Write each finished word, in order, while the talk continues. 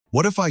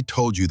What if I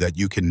told you that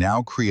you can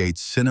now create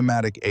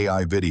cinematic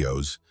AI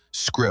videos,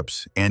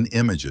 scripts, and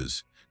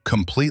images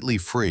completely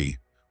free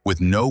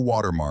with no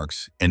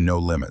watermarks and no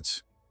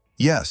limits?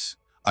 Yes,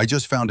 I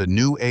just found a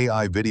new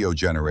AI video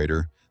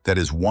generator that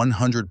is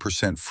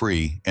 100%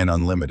 free and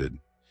unlimited.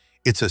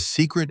 It's a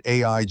secret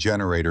AI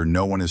generator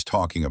no one is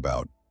talking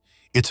about.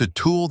 It's a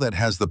tool that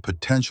has the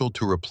potential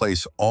to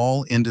replace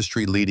all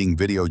industry-leading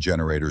video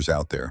generators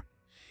out there.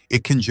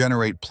 It can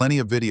generate plenty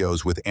of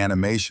videos with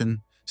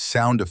animation,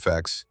 sound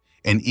effects,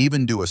 and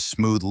even do a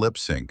smooth lip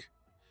sync.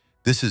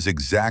 This is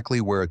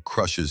exactly where it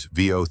crushes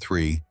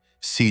VO3,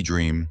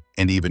 Seedream,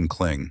 and even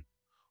Kling.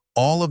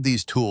 All of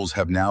these tools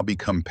have now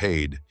become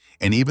paid,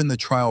 and even the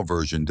trial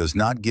version does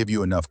not give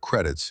you enough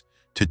credits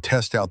to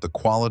test out the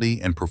quality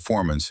and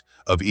performance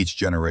of each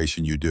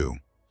generation you do.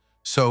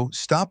 So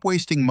stop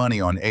wasting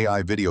money on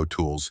AI video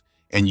tools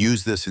and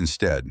use this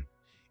instead.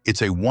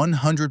 It's a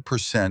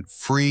 100%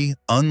 free,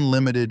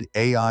 unlimited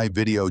AI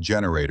video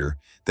generator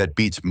that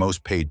beats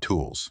most paid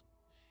tools.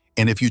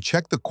 And if you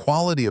check the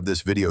quality of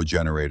this video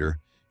generator,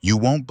 you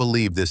won't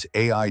believe this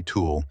AI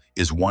tool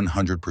is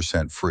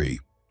 100% free.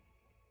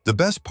 The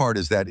best part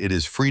is that it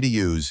is free to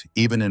use,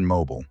 even in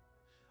mobile.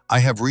 I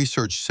have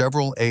researched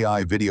several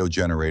AI video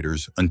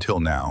generators until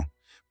now,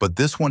 but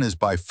this one is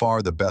by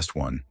far the best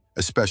one,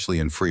 especially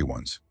in free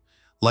ones.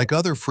 Like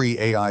other free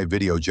AI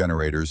video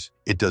generators,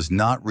 it does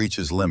not reach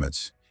its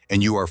limits,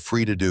 and you are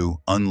free to do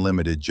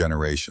unlimited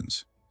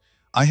generations.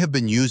 I have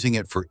been using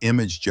it for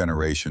image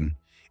generation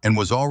and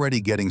was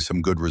already getting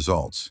some good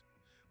results.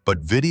 But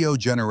video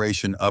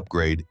generation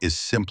upgrade is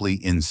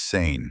simply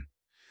insane.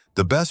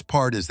 The best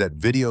part is that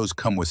videos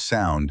come with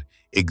sound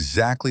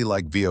exactly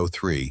like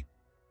VO3.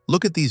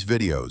 Look at these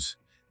videos.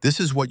 This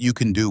is what you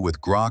can do with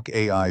Grok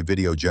AI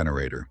video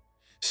generator.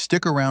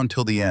 Stick around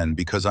till the end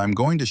because I'm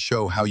going to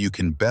show how you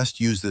can best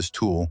use this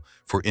tool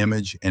for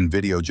image and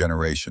video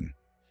generation,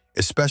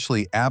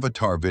 especially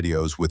avatar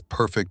videos with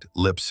perfect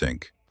lip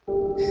sync.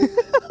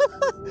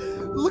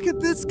 Look at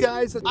this,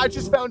 guys. I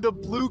just found a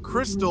blue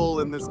crystal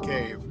in this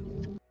cave.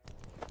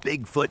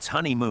 Bigfoot's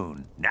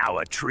honeymoon, now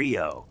a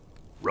trio.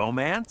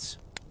 Romance?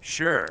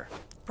 Sure.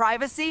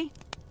 Privacy?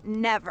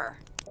 Never.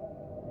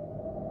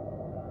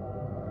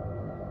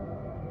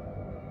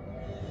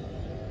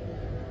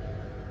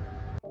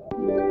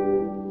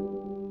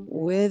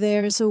 Where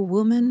there is a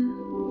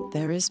woman,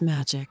 there is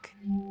magic.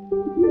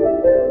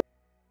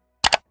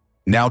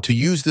 Now, to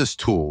use this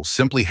tool,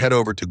 simply head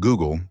over to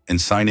Google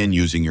and sign in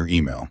using your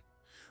email.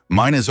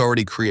 Mine is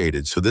already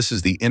created, so this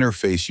is the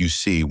interface you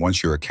see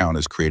once your account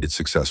is created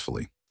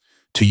successfully.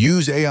 To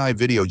use AI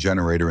video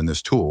generator in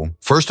this tool,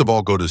 first of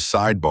all, go to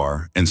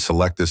Sidebar and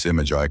select this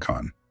image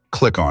icon.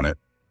 Click on it.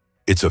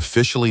 It's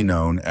officially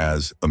known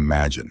as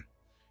Imagine.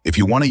 If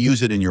you want to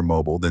use it in your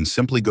mobile, then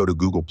simply go to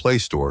Google Play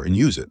Store and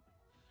use it.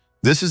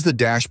 This is the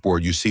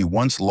dashboard you see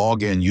once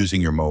log in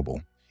using your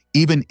mobile.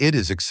 Even it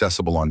is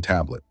accessible on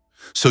tablet.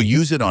 So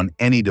use it on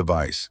any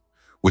device.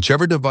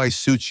 Whichever device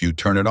suits you,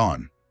 turn it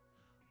on.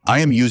 I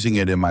am using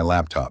it in my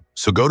laptop,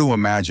 so go to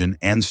Imagine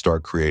and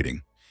start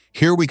creating.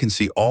 Here we can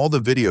see all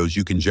the videos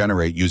you can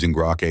generate using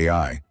Grok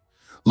AI.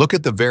 Look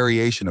at the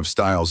variation of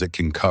styles it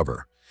can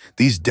cover.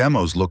 These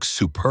demos look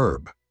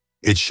superb.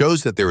 It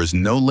shows that there is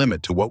no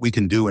limit to what we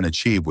can do and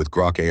achieve with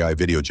Grok AI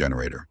video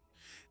generator.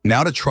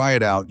 Now to try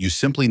it out, you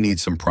simply need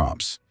some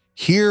prompts.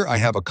 Here I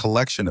have a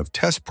collection of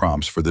test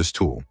prompts for this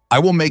tool. I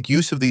will make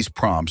use of these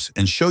prompts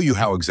and show you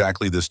how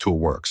exactly this tool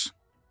works.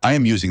 I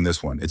am using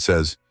this one. It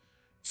says,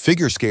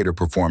 figure skater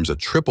performs a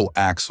triple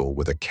axel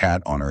with a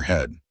cat on her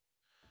head.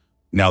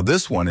 Now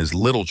this one is a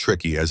little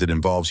tricky as it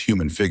involves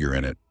human figure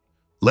in it.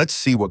 Let's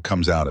see what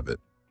comes out of it.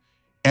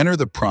 Enter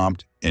the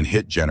prompt and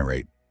hit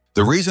generate.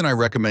 The reason I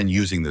recommend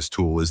using this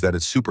tool is that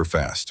it's super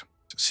fast.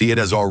 See, it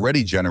has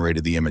already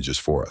generated the images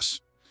for us.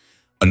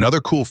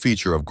 Another cool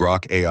feature of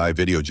Grok AI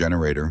video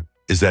generator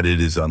is that it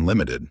is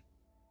unlimited.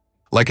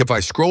 Like if I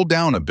scroll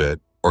down a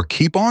bit or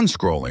keep on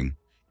scrolling,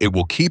 it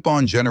will keep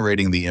on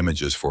generating the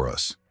images for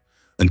us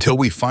until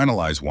we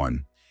finalize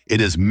one.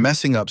 It is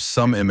messing up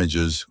some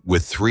images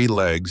with 3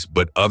 legs,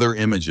 but other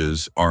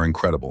images are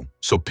incredible.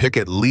 So pick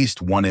at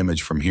least one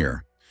image from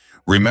here.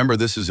 Remember,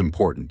 this is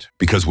important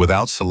because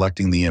without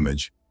selecting the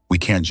image, we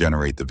can't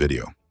generate the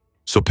video.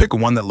 So pick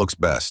one that looks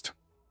best.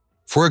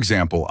 For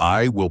example,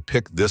 I will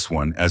pick this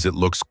one as it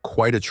looks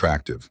quite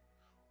attractive.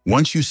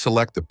 Once you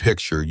select the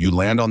picture, you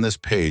land on this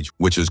page,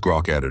 which is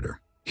Grok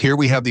Editor. Here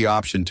we have the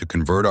option to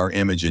convert our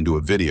image into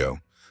a video.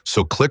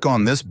 So click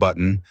on this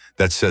button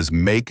that says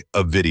Make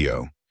a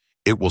Video.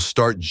 It will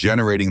start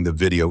generating the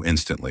video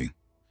instantly.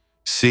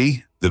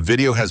 See, the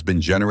video has been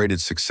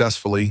generated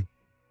successfully.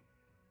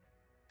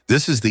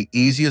 This is the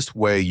easiest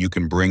way you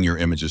can bring your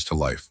images to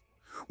life.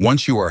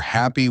 Once you are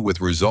happy with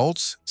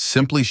results,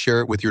 simply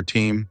share it with your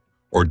team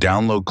or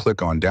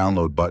click on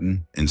Download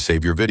button and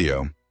save your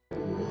video.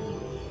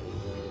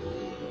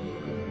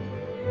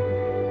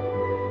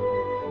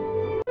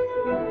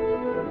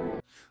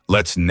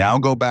 Let's now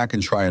go back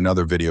and try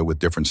another video with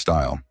different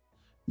style.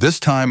 This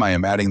time I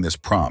am adding this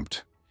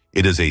prompt.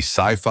 It is a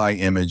sci-fi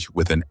image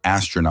with an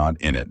astronaut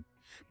in it.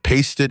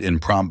 Paste it in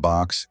prompt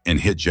box and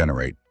hit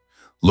generate.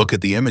 Look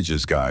at the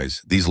images,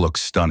 guys. These look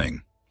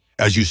stunning.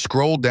 As you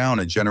scroll down,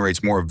 it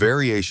generates more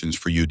variations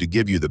for you to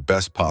give you the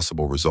best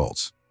possible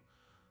results.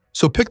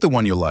 So pick the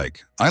one you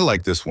like. I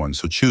like this one,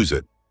 so choose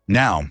it.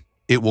 Now,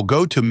 it will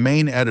go to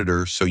main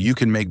editor so you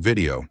can make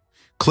video.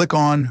 Click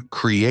on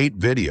create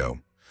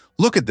video.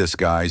 Look at this,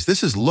 guys.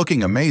 This is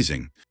looking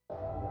amazing.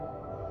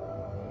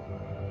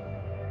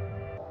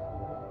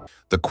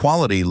 The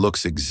quality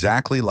looks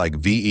exactly like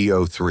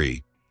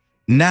VEO3.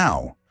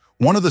 Now,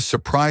 one of the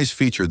surprise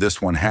feature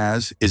this one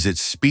has is its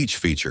speech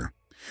feature.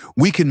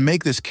 We can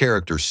make this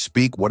character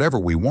speak whatever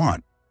we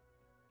want.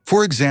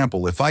 For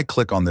example, if I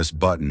click on this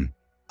button,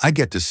 I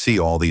get to see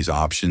all these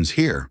options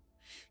here.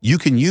 You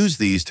can use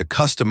these to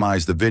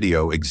customize the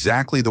video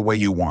exactly the way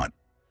you want.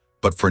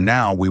 But for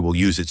now, we will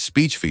use its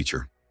speech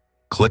feature.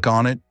 Click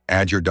on it,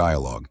 add your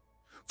dialogue.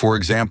 For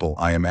example,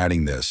 I am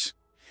adding this.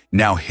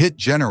 Now hit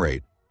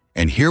generate,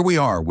 and here we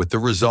are with the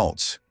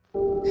results.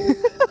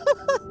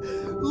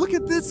 Look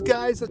at this,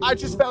 guys. I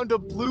just found a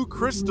blue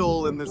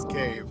crystal in this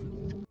cave.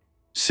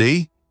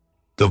 See?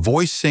 The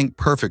voice synced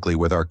perfectly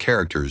with our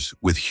characters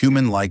with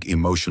human-like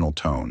emotional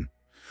tone.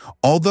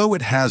 Although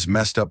it has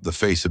messed up the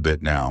face a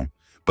bit now,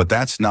 but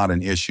that's not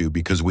an issue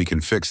because we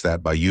can fix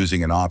that by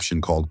using an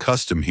option called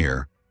Custom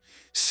here.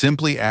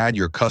 Simply add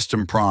your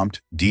custom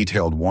prompt,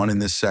 detailed one in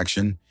this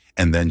section,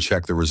 and then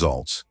check the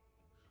results.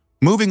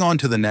 Moving on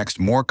to the next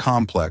more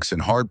complex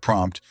and hard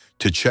prompt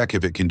to check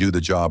if it can do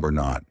the job or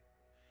not.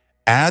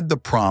 Add the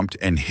prompt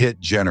and hit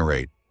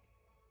generate.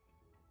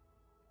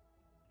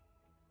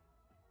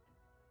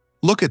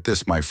 Look at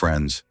this, my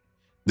friends.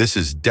 This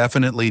is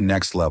definitely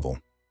next level.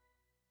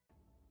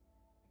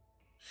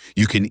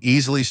 You can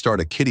easily start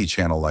a kiddie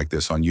channel like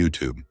this on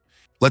YouTube.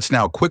 Let's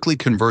now quickly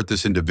convert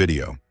this into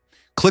video.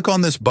 Click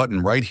on this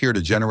button right here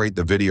to generate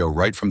the video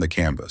right from the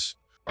canvas.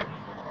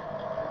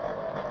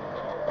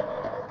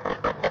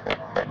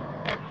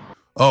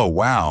 Oh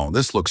wow,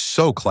 this looks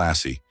so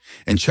classy.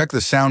 And check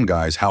the sound,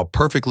 guys, how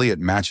perfectly it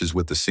matches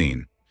with the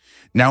scene.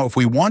 Now, if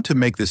we want to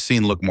make this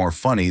scene look more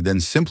funny, then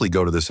simply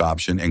go to this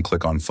option and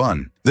click on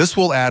Fun. This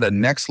will add a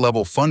next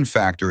level fun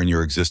factor in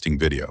your existing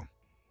video.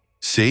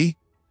 See?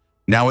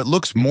 Now it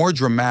looks more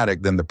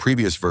dramatic than the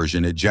previous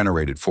version it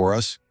generated for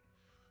us.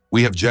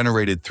 We have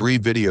generated 3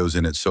 videos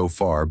in it so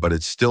far, but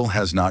it still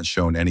has not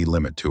shown any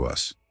limit to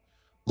us.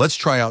 Let's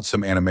try out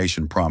some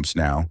animation prompts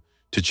now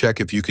to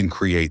check if you can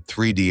create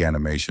 3D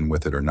animation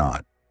with it or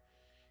not.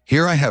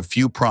 Here I have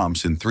few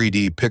prompts in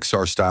 3D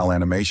Pixar style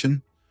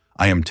animation.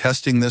 I am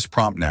testing this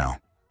prompt now.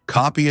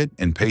 Copy it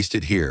and paste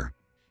it here.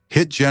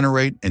 Hit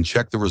generate and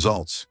check the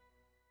results.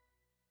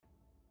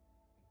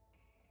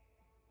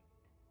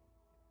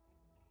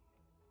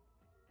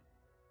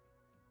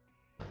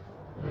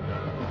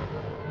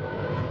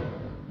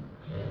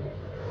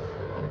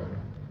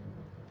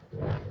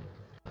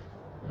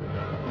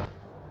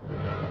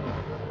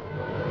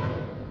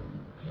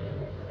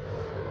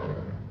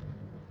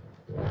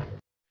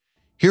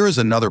 Here is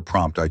another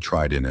prompt I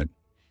tried in it.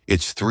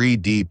 It's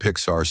 3D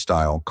Pixar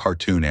style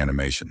cartoon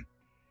animation.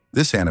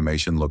 This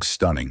animation looks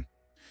stunning.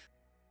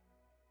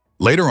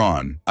 Later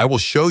on, I will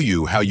show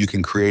you how you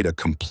can create a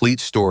complete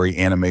story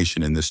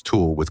animation in this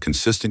tool with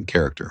consistent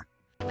character.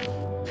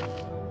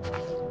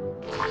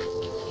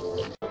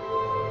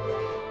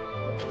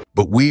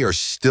 But we are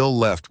still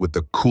left with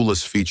the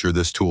coolest feature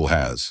this tool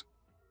has.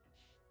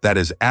 That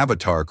is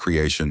avatar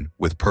creation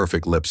with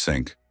perfect lip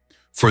sync.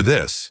 For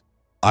this,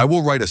 I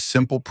will write a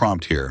simple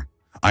prompt here.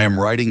 I am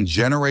writing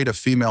generate a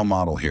female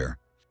model here.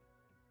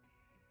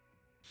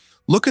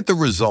 Look at the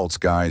results,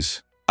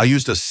 guys. I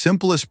used a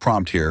simplest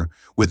prompt here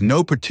with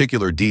no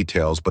particular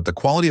details, but the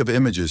quality of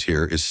images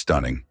here is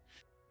stunning.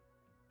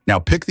 Now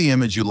pick the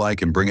image you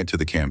like and bring it to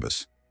the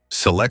canvas.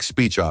 Select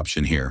speech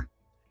option here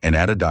and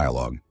add a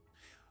dialogue.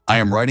 I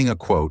am writing a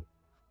quote.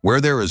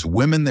 Where there is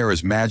women, there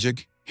is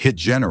magic. Hit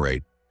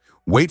generate.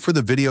 Wait for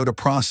the video to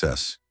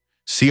process.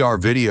 See, our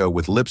video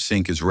with lip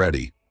sync is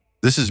ready.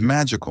 This is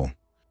magical.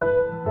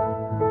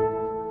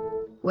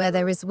 Where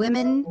there is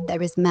women,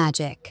 there is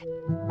magic.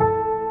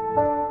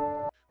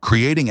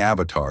 Creating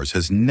avatars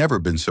has never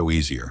been so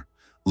easier.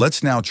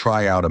 Let's now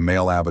try out a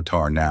male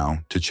avatar now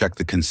to check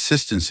the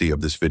consistency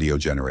of this video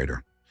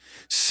generator.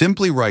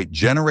 Simply write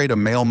generate a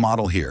male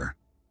model here.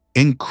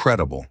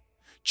 Incredible.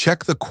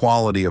 Check the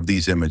quality of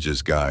these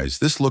images, guys.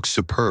 This looks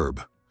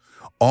superb.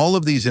 All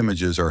of these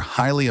images are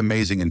highly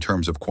amazing in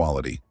terms of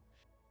quality.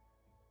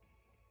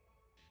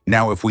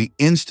 Now, if we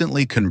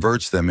instantly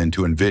converts them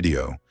into a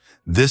video,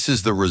 this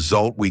is the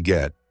result we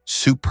get.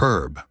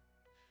 Superb.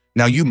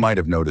 Now, you might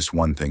have noticed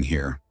one thing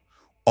here.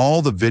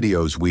 All the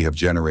videos we have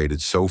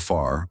generated so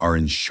far are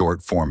in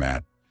short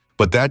format,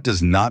 but that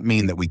does not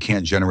mean that we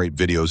can't generate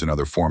videos in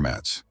other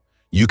formats.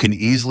 You can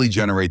easily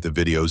generate the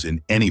videos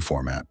in any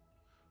format.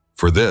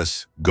 For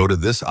this, go to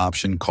this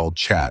option called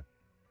Chat.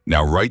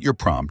 Now write your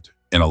prompt,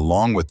 and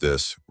along with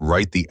this,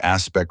 write the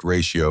aspect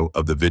ratio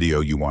of the video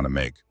you want to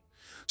make.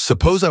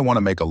 Suppose I want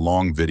to make a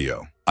long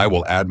video. I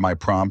will add my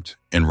prompt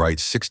and write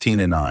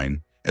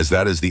 16:9, as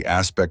that is the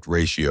aspect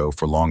ratio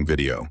for long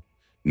video.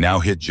 Now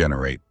hit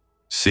generate.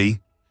 See?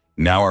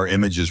 Now our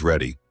image is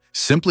ready.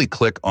 Simply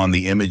click on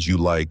the image you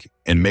like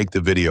and make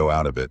the video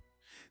out of it.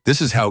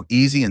 This is how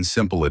easy and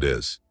simple it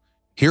is.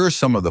 Here are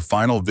some of the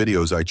final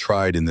videos I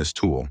tried in this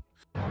tool.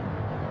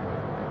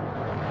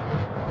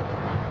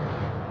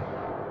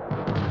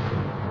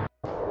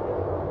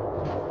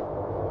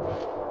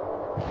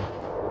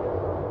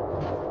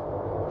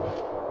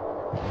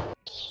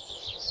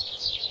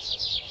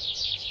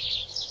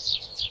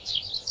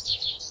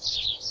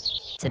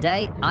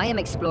 Today, I am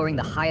exploring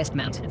the highest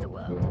mountain in the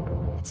world.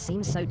 It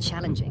seems so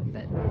challenging,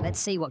 but let's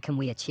see what can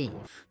we achieve.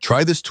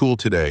 Try this tool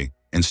today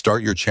and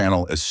start your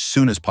channel as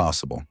soon as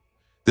possible.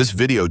 This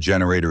video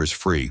generator is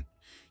free.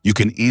 You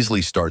can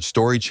easily start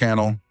story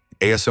channel,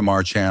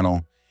 ASMR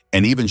channel,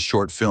 and even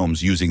short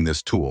films using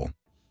this tool.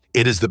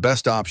 It is the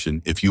best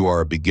option if you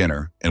are a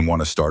beginner and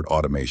want to start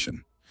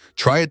automation.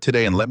 Try it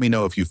today and let me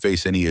know if you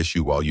face any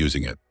issue while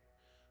using it.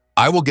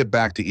 I will get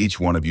back to each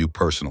one of you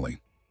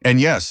personally. And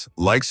yes,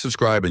 like,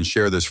 subscribe, and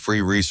share this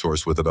free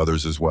resource with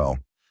others as well.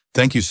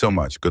 Thank you so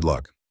much. Good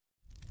luck.